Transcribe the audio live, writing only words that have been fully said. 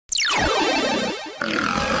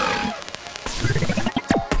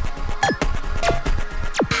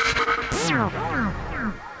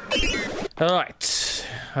All right.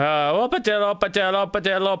 Hello,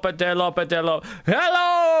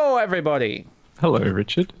 everybody. Hello,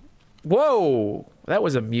 Richard. Whoa, that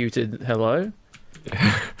was a muted hello.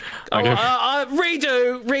 Redo.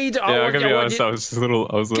 Yeah, I'm gonna be honest. I was a little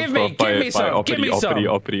Give me some. uppity.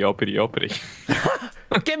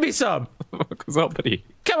 Give me some. Because uppity.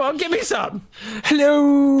 Come on, give me some.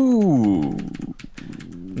 Hello.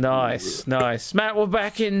 Nice. Matt, we're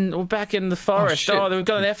back in the forest. shit. Oh, we've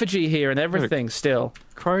got an effigy here and everything still.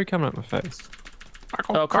 Crow coming at my face.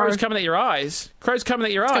 Oh, crow's coming at your eyes. Crow's coming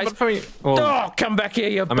at your eyes. Well, Oh, come back here,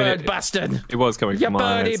 you bird bastard. it was coming You from my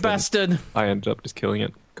birdie eyes, and bastard. I ended up just killing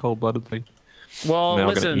it cold-bloodedly. Well, Now I'm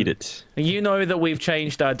listen, gonna eat it. you know that we've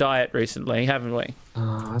changed our diet recently, haven't we?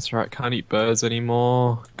 Oh, that's right. Can't eat birds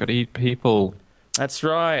anymore. Gotta eat people. That's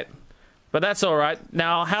right. But that's all right.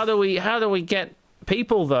 Now, how do we get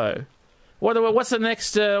people though? What's the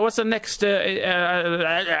next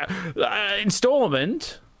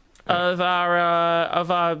installment of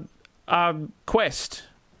our quest?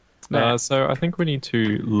 So I think we need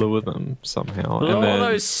to lure them somehow, Lure and then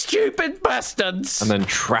those stupid bastards. and then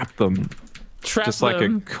trap them, Trap just them. like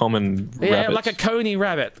a common Yeah, rabbit. like a coney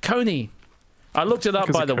rabbit. Coney. I looked it up,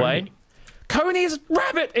 Because by of the way. coney. Coney's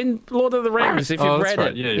rabbit in Lord of the Rings, if Oh, you've that's read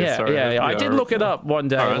right. it. Yeah, sorry. I did look it up one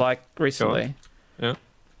day, All right. like, recently. Yeah,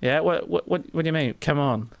 Yeah, what do you mean? Come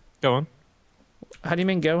on. go on. How do you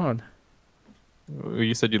mean go on?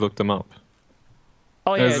 You said you looked them up.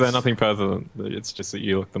 Oh, yeah. Is there It's, nothing further than it's just that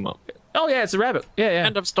you looked them up? oh, yeah, it's a rabbit. Yeah.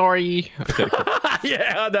 End of story. Okay, cool.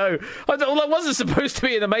 Yeah, I know. Well, that wasn't supposed to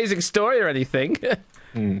be an amazing story or anything.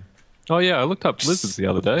 Oh yeah, I looked up lizards the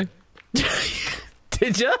other day.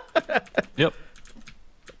 Did you? Yep.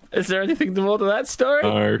 Is there anything more to that story?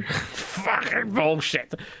 No. Fucking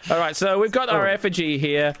bullshit. All right, so we've got our effigy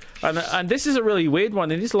here, and this is a really weird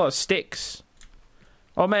one. It is a lot of sticks.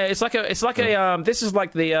 Oh man, this is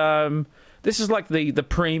like the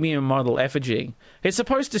premium model effigy. It's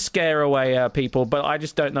supposed to scare away people, but I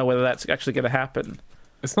just don't know whether that's actually going to happen.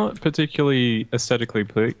 It's not particularly aesthetically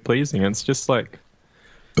pleasing. It's just like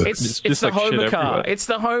It's just the like shit Homer car. everywhere. It's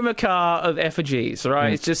the Homer car of effigies,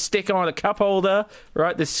 right? It's just stick on a cup holder,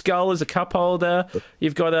 right? The skull is a cup holder.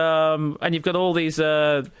 You've got and you've got all these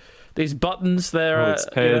buttons there. All its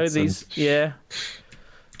heads and- yeah.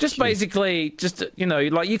 Just basically,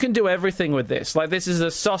 like you can do everything with this. Like this is a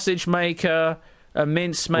sausage maker, a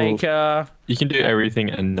mince maker, You can do everything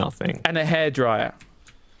and nothing. and a hairdryer.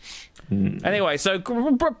 Anyway, so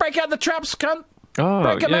break out the traps, cunt. Oh,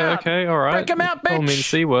 Break 'em yeah, out. okay, all right. Break 'em out, Call me the bitch.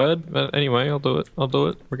 C word, but anyway, I'll do it,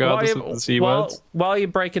 regardless of the C words. While you're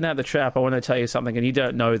breaking out the trap, I want to tell you something, and you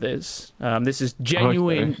don't know this. This is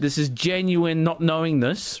genuine. Okay. This is genuine not knowing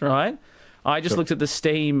this, right? I just looked at the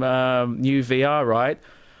Steam new VR, right?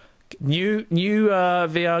 New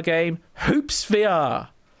VR game, Hoops VR.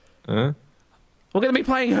 Huh? We're going to be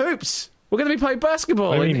playing hoops. We're going to be playing basketball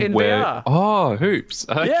What do you mean, in where? VR. Oh, hoops.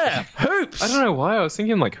 Yeah, hoops. I don't know why, I was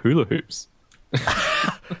thinking like hula hoops.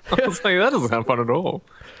 I was like, that doesn't sound fun at all.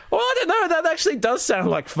 Well, I don't know. That actually does sound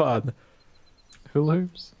like fun. Hula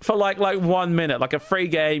hoops? For like 1 minute, like a free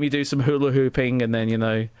game, you do some hula hooping, and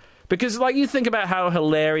then because like you think about how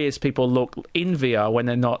hilarious people look in VR when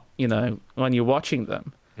they're not, when you're watching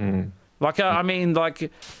them. Like I mean,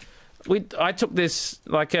 like I took this,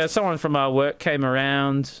 like someone from our work came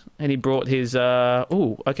around and he brought his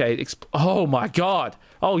oh my god,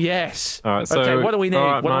 oh yes, All right, so okay, what do we need? all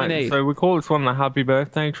right, what do mate, we need? So we call this one the happy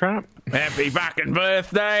birthday trap. Happy fucking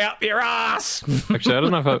birthday up your ass. Actually, I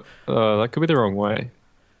don't know if that could be the wrong way.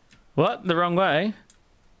 What, the wrong way?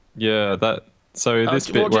 Yeah, that. So this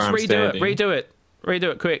bit well, where just I'm redo standing.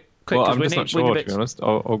 it quick. Well, 'cause I'm just not we need sure, to bits. be honest.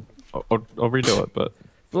 I'll redo it, but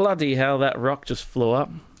Bloody hell, that rock just flew up.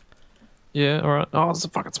 yeah, all right. Oh, it's a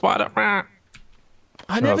fucking spider.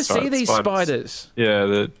 I never sorry, see these spiders.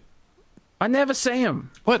 Yeah, I never see them.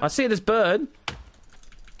 What? I see this bird.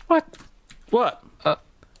 what? What? Uh,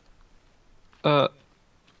 Are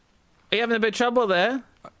you having a bit of trouble there?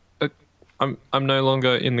 I'm no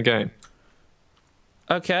longer in the game.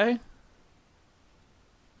 Okay.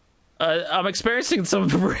 I'm experiencing some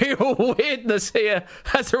real weirdness here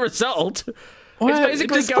as a result. What? It's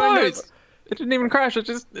basically it just going. closed. It didn't even crash.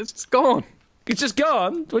 It's just gone. It's just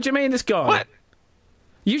gone. What do you mean it's gone? What?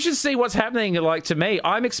 You should see what's happening. Like to me,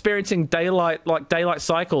 I'm experiencing daylight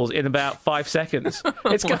cycles in about 5 seconds.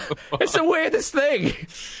 It's it's the weirdest thing.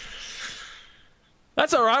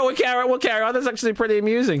 That's all right. We'll carry on. That's actually pretty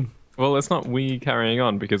amusing. Well, it's not we carrying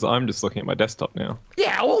on because I'm just looking at my desktop now.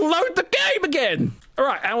 Yeah, we'll load the game game again. All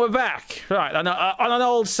right, and we're back. Right, on an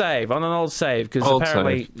old save. Because Old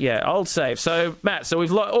apparently, save. yeah, old save. So, Matt, so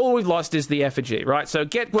all we've lost is the effigy, right? So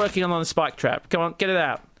get working on the spike trap. Come on, get it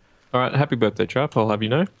out. All right, happy birthday, Trap. I'll have you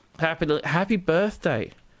know. Happy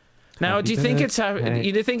birthday. Now, Happy do you think birthday.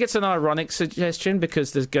 you think it's an ironic suggestion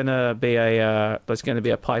because there's gonna be a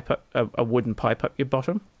pipe up, a wooden pipe up your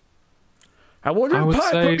bottom? A wooden I would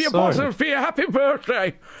pipe say up your so. bottom for your happy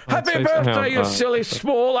birthday. Happy say so. birthday, you silly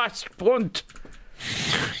small ass cunt.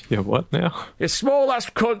 Yeah, what now? You small ass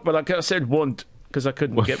cunt, but I said wunt because I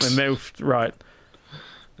couldn't get my mouth right.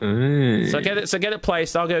 So get it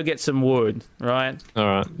placed. I'll go get some wood. Right. All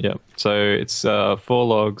right, yeah. So it's 4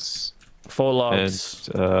 logs 4 logs.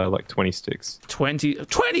 and like 20 sticks.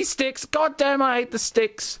 20 sticks. God damn, I hate the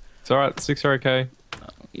sticks. It's all right. The sticks are okay.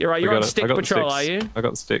 You're right. You're I on got it. stick I got the patrol, are sticks. you? I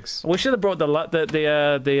got the sticks. We should have brought the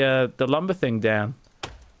lumber thing down.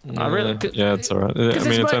 I really, Yeah, it's all right. I because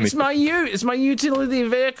mean, it's my utility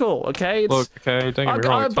vehicle. Okay, Look, okay, don't get me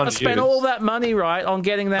wrong. I spent all that money right on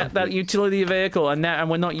getting that utility vehicle, and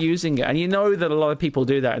we're not using it. And you know that a lot of people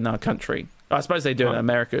do that in our country. I suppose they do it in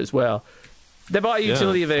America as well. They buy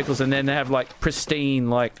utility vehicles and then they have like pristine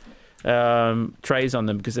trays on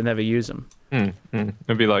them because they never use them.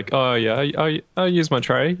 It'd be like, oh yeah, I use my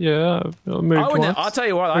tray. Yeah, I'll move once. I'll tell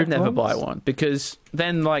you what, I'd Move never once. buy one because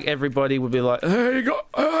then like everybody would be like, hey, you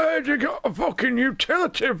got a fucking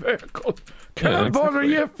utility vehicle. Can Yeah, I bother exactly.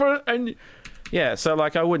 you for and yeah, so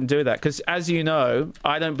like I wouldn't do that because as you know,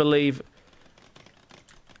 I don't believe.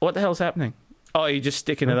 What the hell's happening? Oh, you're just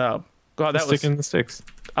sticking it up. God, that was. Sticking the sticks.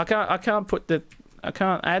 I can't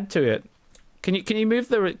add to it. Can you move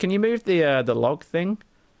the log thing?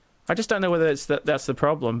 I just don't know whether that's the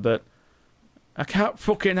problem, but I can't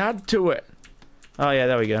fucking add to it. Oh yeah,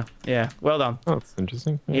 there we go. Yeah, well done. Oh, that's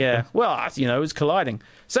interesting. Yeah, well, it was colliding.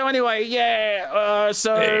 So anyway, yeah.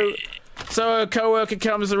 So a coworker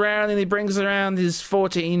comes around and he brings around his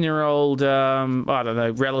 14-year-old, I don't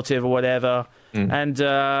know, relative or whatever, and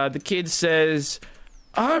the kid says,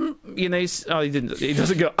 he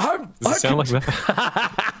doesn't go. Does it sound like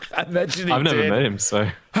that? I imagine he I've never did. met him, so.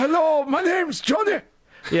 Hello, my name's Johnny.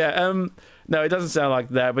 Yeah, no, it doesn't sound like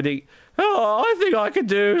that, but I think I could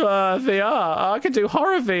do VR. I could do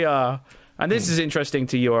horror VR. And this is interesting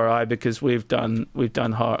to you or I because we've done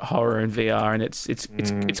horror in VR, and it's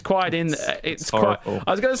quite in. It's quite. horrible.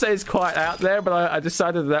 I was going to say it's quite out there, but I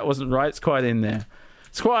decided that wasn't right. It's quite in there.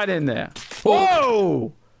 It's quite in there.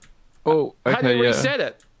 Whoa! Oh, okay, How do you yeah. reset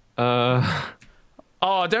it?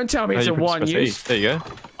 Oh, don't tell me it's a you press one E. use. There you go.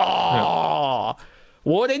 Oh,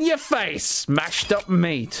 what in your face? Mashed up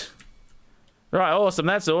meat. Right, awesome.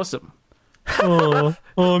 That's awesome.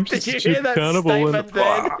 I'm Did just you a hear cheap that cannibal. statement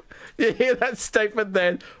then? You hear that statement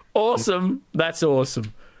then? Awesome. That's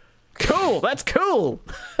awesome. Cool. That's cool.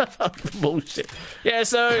 Bullshit. Yeah.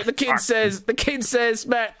 So the kid says,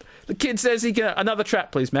 Matt. The kid says he can. Another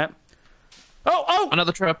trap, please, Matt. Oh.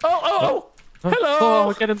 Another trap. Oh. Hello.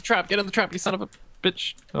 Oh, get in the trap, you son of a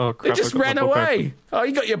bitch. Oh, crap. He just I got ran my book away. Oh,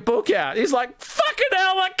 you got your book out. He's like, fucking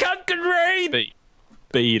hell, that cunt can read. open.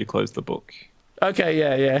 B to close the book. Okay,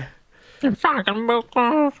 yeah. You fucking book.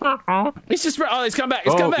 He's just. Oh, he's come back.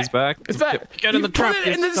 He's come back. He's back. It's back. Get in the You've trap, put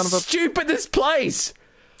it in you the son of a- stupidest place.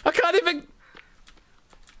 I can't even.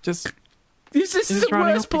 Just. This is He's the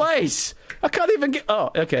running worst up. place. I can't even get.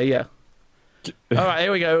 Oh, okay, yeah. All right,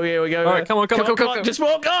 here we go. All right, come on. Just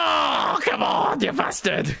walk. Oh, come on, you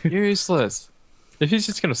bastard. Useless. If he's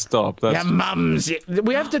just gonna stop, that's. Your mums.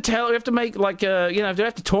 We have to make like we have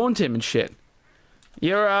to taunt him and shit.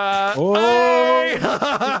 You're Oh. Hey!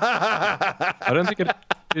 I don't think it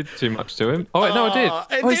did too much to him. Oh wait, no, it did.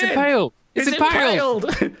 It He's did. impaled. He's It's impaled.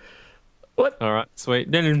 impaled. What? All right, sweet.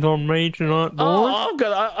 Then it's on me tonight, boys.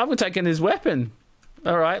 Oh, I'm taking his weapon.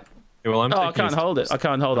 All right. Yeah, well, I'm Oh, I taking can't his- hold it.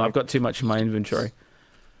 I've got too much in my inventory.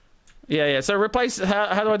 Yeah. So replace.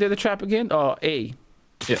 How do I do the trap again? Oh, E.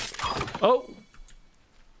 Yeah. Oh.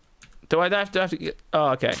 Do I have to get? Oh,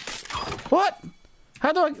 okay. What?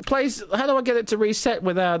 How do I get it to reset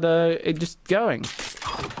without it just going?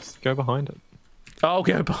 Just go behind it. Oh, I'll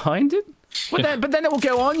go behind it. But then it will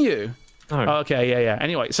go on you. No. Oh, okay. Yeah.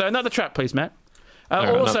 Anyway, so another trap, please, Matt. right,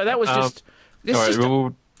 Also, no, that was just. This All right. is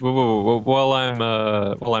just. While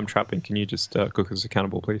I'm trapping, can you just cook us a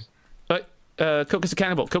cannibal, please? Cook as a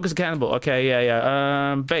cannibal. Okay,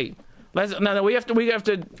 yeah. B. No. We have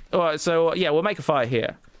to. All right. So yeah, we'll make a fire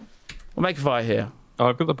here. Oh,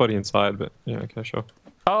 I've got the body inside, but yeah, okay, sure.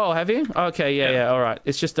 Oh, have you? Okay, yeah. All right.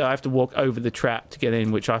 It's just I have to walk over the trap to get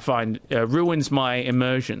in, which I find ruins my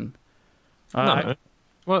immersion. No.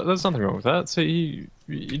 Well, there's nothing wrong with that. So you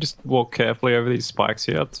you just walk carefully over these spikes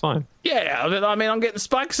here. It's fine. Yeah, I mean, I'm getting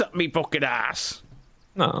spikes up me fucking ass.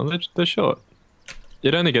 No, they're short.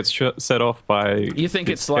 It only gets set off by You think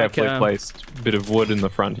this it's like, carefully placed bit of wood in the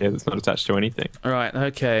front here that's not attached to anything. All right,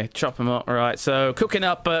 okay, chop them up. All right, so cooking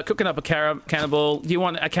up a cannibal. Do you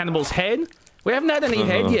want a cannibal's head? We haven't had any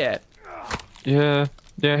head yet. Yeah,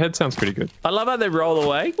 head sounds pretty good. I love how they roll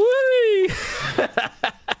away. Whee!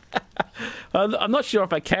 I'm not sure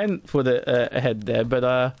if I can put a head there, but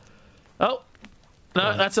oh.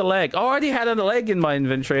 No, that's a leg. I already had a leg in my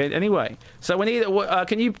inventory anyway. So we need.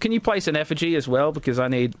 Can you place an effigy as well? Because I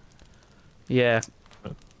need. Yeah.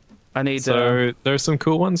 I need. So there are some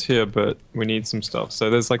cool ones here, but we need some stuff. So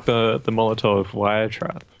there's like the Molotov wire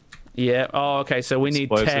trap. Yeah. Oh, okay. So we need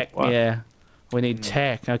Explosive tech. wire. Yeah. We need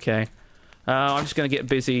tech. Okay. I'm just gonna get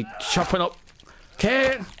busy chopping up.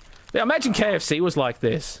 Yeah, imagine KFC was like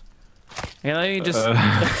this. You know, you just.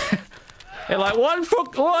 They're like,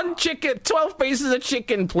 one chicken, 12 pieces of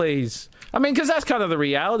chicken, please. I mean, because that's kind of the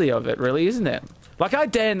reality of it, really, isn't it? Like,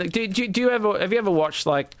 have you ever watched,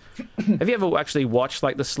 like, have you ever actually watched,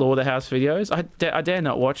 like, the Slaughterhouse videos? I dare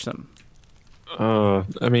not watch them. I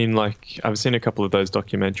mean, like, I've seen a couple of those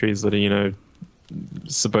documentaries that are, you know,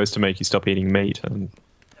 supposed to make you stop eating meat. And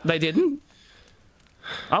They didn't?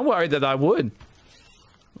 I'm worried that I would.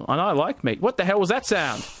 And I like meat. What the hell was that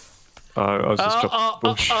sound? I was just chopping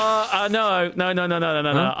bush. No. Huh?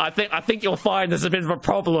 I think you'll find there's a bit of a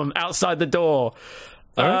problem outside the door.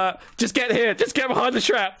 Alright. Just get here. Just get behind the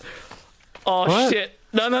trap. Oh, What? shit.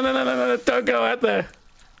 No. Don't go out there.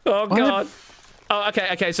 Oh, What? God. Oh,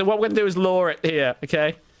 okay. So what we're going to do is lure it here,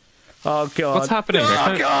 okay? Oh, God. What's happening?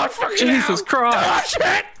 Oh, God. Fucking Jesus hell. Christ. Oh,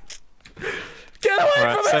 shit. Get away All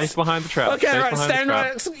right, from us. safe behind the trap. Okay, safe right. behind Stand the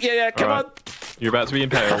right. trap. Yeah, come All right. on. You're about to be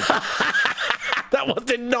impaled. That one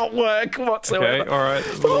did not work whatsoever. Okay, all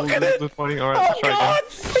right. Look at it. Disappointing. All right, Oh, let's try God.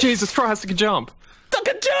 again. Jesus Christ, it can jump. Duck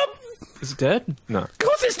and jump. Is it dead? No. Of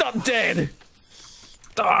course it's not dead.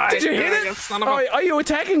 Die. Did you hit it? Oh, are you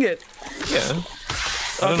attacking it? Yeah.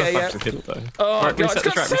 I don't know Okay, if I yeah. actually hit it though. Oh, Right, God. reset It's the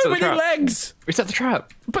got trap, so reset the many trap. legs. Reset the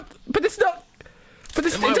trap. But it's not. But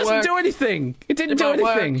it might doesn't work. do anything. It didn't do might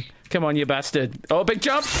work. anything. Come on, you bastard. Oh, big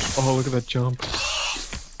jump. Oh, look at that jump.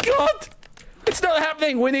 God. It's not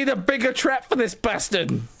happening. We need a bigger trap for this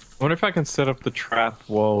bastard. I wonder if I can set up the trap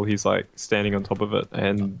while he's like standing on top of it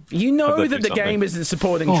and. You know have that do the game something. isn't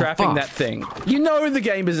supporting Oh, trapping fuck. that thing. You know the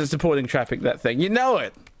game isn't supporting trapping that thing. You know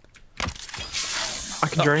it. I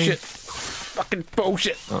can Oh, drain. shit. Fucking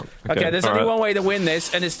bullshit. Oh, Okay, there's only alright. one way to win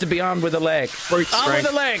this, and it's to be armed with a leg. Brute Armed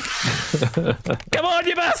with a leg! Come on,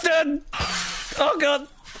 you bastard! Oh, God.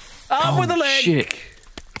 Armed with a leg! Shit.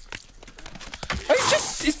 Oh,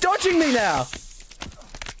 he's dodging me now!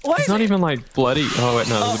 Why It's is not it? even like bloody. Oh wait,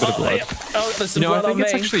 no, there's a bit of blood. yeah. Oh, there's some You know, I blood on think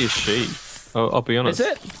it's me. actually a she. I'll be honest. Is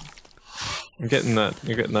it? I'm getting that.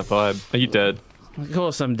 You're getting that vibe. Are you dead? Of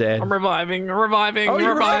course I'm dead. I'm reviving. Oh, you're reviving. Oh,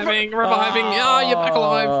 you're back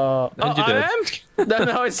alive. And you're dead. I am?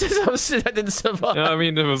 No, it's just I didn't survive. Yeah, I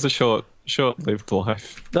mean, it was a short-lived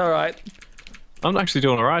life. Alright. I'm actually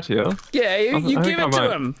doing alright here. Yeah, you I give think I it to might-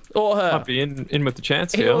 him. Or her. Might be in with the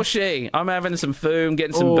chance He here. or she. I'm having some food,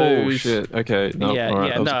 getting some Oh booze. shit. Okay. No. Yeah, alright,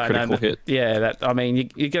 yeah, that was no, a critical hit. Yeah, that. I mean,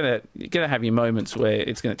 you're gonna have your moments where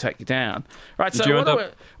it's gonna take you down. Right. Did So you end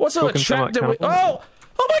up what sort of cooking some, trap like, do we? cannibal?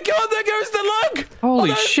 Oh my God! There goes the lug. Holy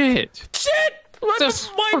oh, no, shit! Shit!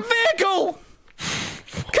 Just My vehicle!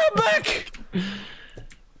 Come back!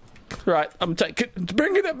 Right, I'm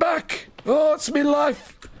bringing it back. Oh, it's me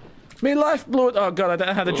life. Me lifeblood. Oh God, I don't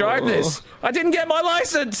know how to drive this. I didn't get my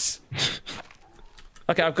license.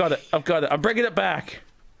 Okay, I've got it. I'm bringing it back.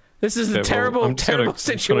 This is a well, terrible, I'm just gonna- terrible I'm just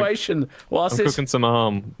gonna- situation. Whilst I'm this cooking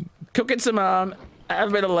some cooking some arm, have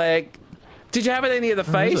a bit of leg. Did you have any of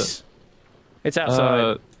the Where is face? It's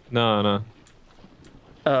outside. No.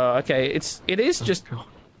 Okay, it is just. God.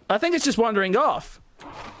 I think it's just wandering off.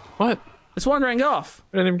 What? It's wandering off.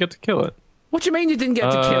 I didn't even get to kill it. What do you mean you didn't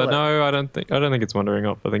get to kill it? No, I don't think it's wandering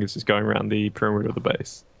off. I think it's just going around the perimeter of the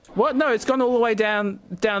base. What? No, it's gone all the way down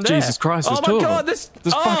there. Jesus Christ! There's oh two my of God! them. There's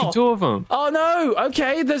oh, fucking two of them. Oh no!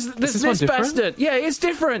 Okay, there's this one this different? bastard. Yeah, it's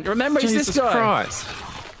different. Remember, it's Jesus this guy. Christ!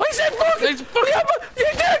 Oh, he said, "Fuck! It's fucking- Yeah,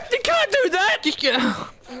 but you can't do that.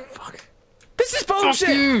 Fuck. This is bullshit."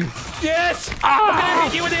 Fuck you! Yes! I'm gonna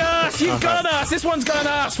hit you with the ass! You've got an ass! This one's got an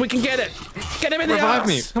ass! We can get it! Get him in the Revive ass!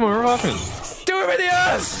 me! Come on, revive me! Do him in the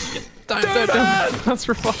ass! Don't, Do it, man! Let's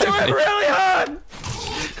revive Do it me! really hard!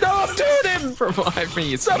 No, I'm doing him! Revive me!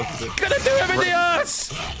 You son I'm of a bitch. gonna do him in the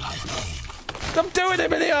ass! I'm doing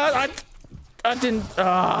him in the ass! I didn't...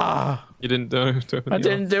 Ah... You didn't do it. I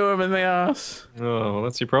didn't do him in the ass. Oh, well,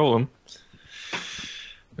 that's your problem.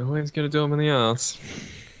 Always gonna do them in the ass.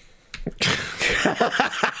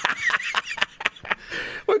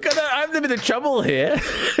 I'm in a bit of trouble here.